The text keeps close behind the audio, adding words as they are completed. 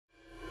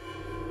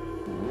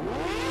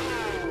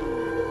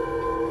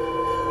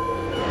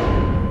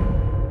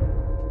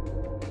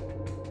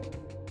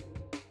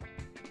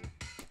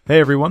Hey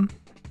everyone,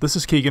 this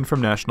is Keegan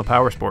from National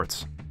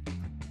Powersports.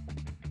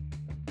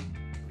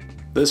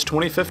 This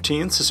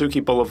 2015 Suzuki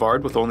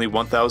Boulevard with only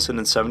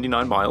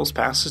 1,079 miles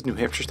passes New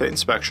Hampshire State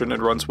inspection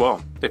and runs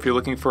well. If you're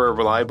looking for a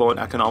reliable and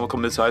economical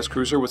midsize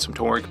cruiser with some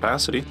towing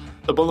capacity,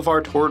 the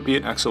Boulevard Tour would be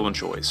an excellent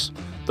choice.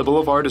 The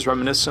Boulevard is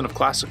reminiscent of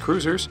classic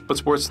cruisers, but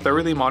sports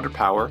thoroughly modern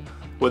power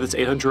with its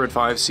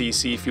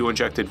 805cc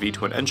fuel-injected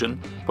V-twin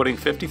engine, putting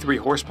 53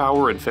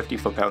 horsepower and 50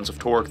 foot-pounds of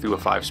torque through a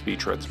 5-speed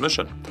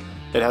transmission.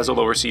 It has a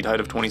lower seat height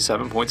of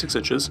 27.6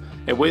 inches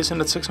and weighs in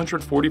at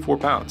 644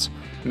 pounds,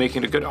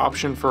 making it a good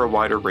option for a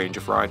wider range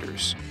of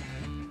riders.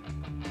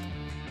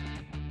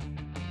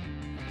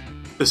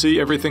 To see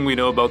everything we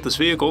know about this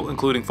vehicle,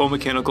 including full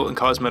mechanical and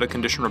cosmetic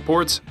condition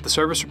reports, the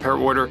service repair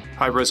order,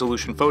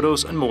 high-resolution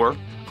photos, and more,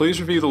 please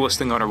review the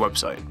listing on our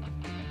website.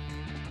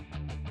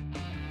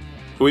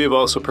 We have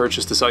also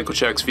purchased the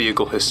CycleCheck's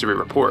Vehicle History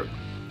Report.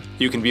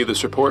 You can view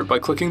this report by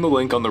clicking the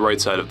link on the right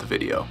side of the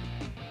video.